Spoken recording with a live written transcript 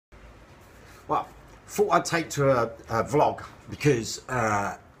Well, thought I'd take to a vlog because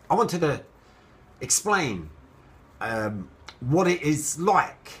I wanted to explain what it is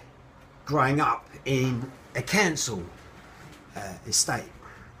like growing up in a council estate,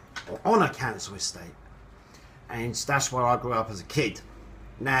 or on a council estate, and that's where I grew up as a kid.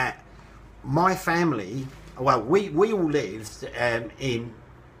 Now, my family, well, we all lived in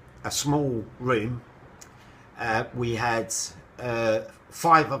a small room. We had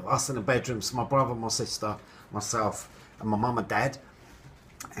 5 of us in a bedroom, so my brother, my sister, myself and my mum and dad,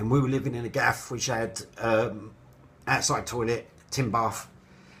 and we were living in a gaff which had outside toilet, tin bath.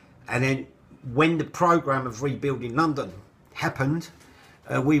 And then when the programme of rebuilding London happened,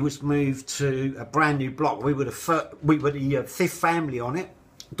 we was moved to a brand new block. We were the 5th family on it,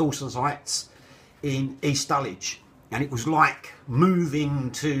 Dawson's Heights in East Dulwich, and it was like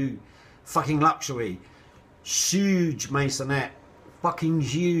moving to fucking luxury. Huge masonette, fucking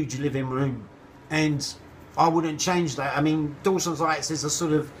huge living room, and I wouldn't change that. I mean, Dawson's Heights is a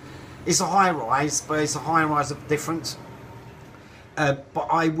sort of, it's a high rise, but it's a high rise of difference. But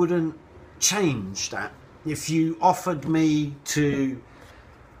I wouldn't change that. If you offered me to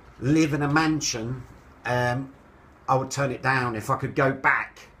live in a mansion, I would turn it down if I could go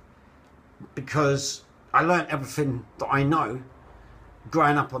back, because I learnt everything that I know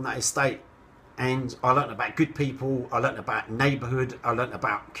growing up on that estate. And I learnt about good people, I learnt about neighbourhood, I learnt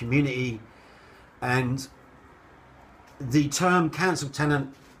about community. And the term council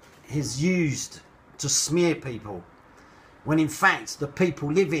tenant is used to smear people, when in fact the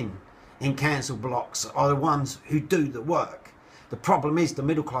people living in council blocks are the ones who do the work. The problem is the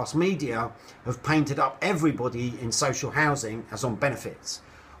middle class media have painted up everybody in social housing as on benefits,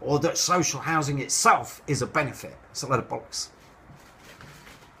 or that social housing itself is a benefit. It's a lot of bollocks.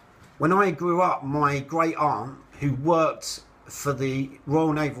 When I grew up, my great aunt, who worked for the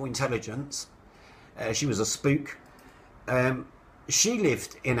Royal Naval Intelligence, she was a spook, she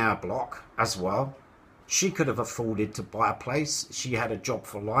lived in our block as well. She could have afforded to buy a place. She had a job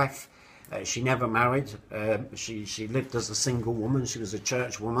for life. She never married. She lived as a single woman. She was a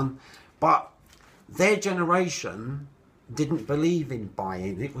church woman. But their generation didn't believe in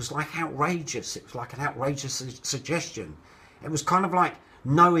buying. It was like outrageous. It was like an outrageous suggestion. It was kind of like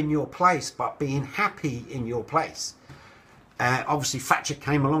knowing your place, but being happy in your place. Obviously, Thatcher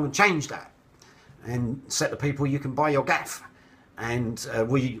came along and changed that and said to people, you can buy your gaff. And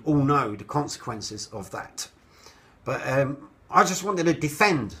we all know the consequences of that. But I just wanted to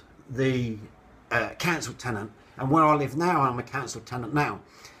defend the council tenant. And where I live now, I'm a council tenant now.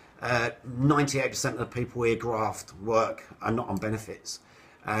 98% of the people here graft, work, are not on benefits.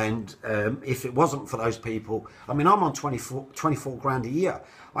 And if it wasn't for those people, I mean, I'm on 24 grand a year.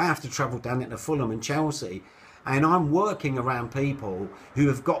 I have to travel down into Fulham and Chelsea, and I'm working around people who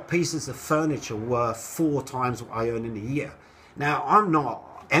have got pieces of furniture worth 4 times what I earn in a year. Now, I'm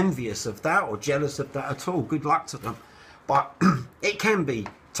not envious of that or jealous of that at all. Good luck to them. But it can be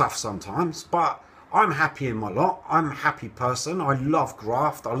tough sometimes, but I'm happy in my lot. I'm a happy person. I love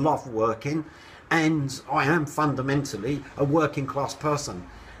graft. I love working. And I am fundamentally a working class person.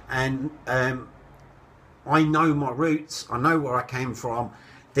 And I know my roots. I know where I came from.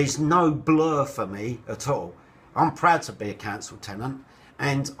 There's no blur for me at all. I'm proud to be a council tenant.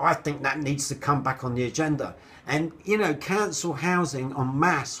 And I think that needs to come back on the agenda. And, you know, council housing en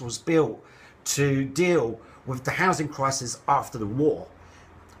masse was built to deal with the housing crisis after the war.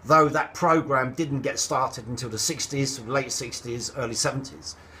 Though that programme didn't get started until the 60s, late 60s, early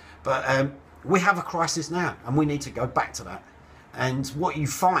 70s. But we have a crisis now, and we need to go back to that. And what you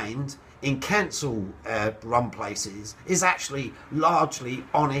find in council run places is actually largely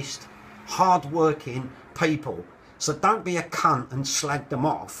honest, hard-working people. So don't be a cunt and slag them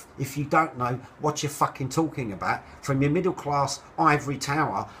off if you don't know what you're fucking talking about from your middle class ivory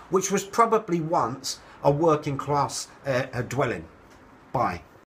tower, which was probably once a working class dwelling. Bye.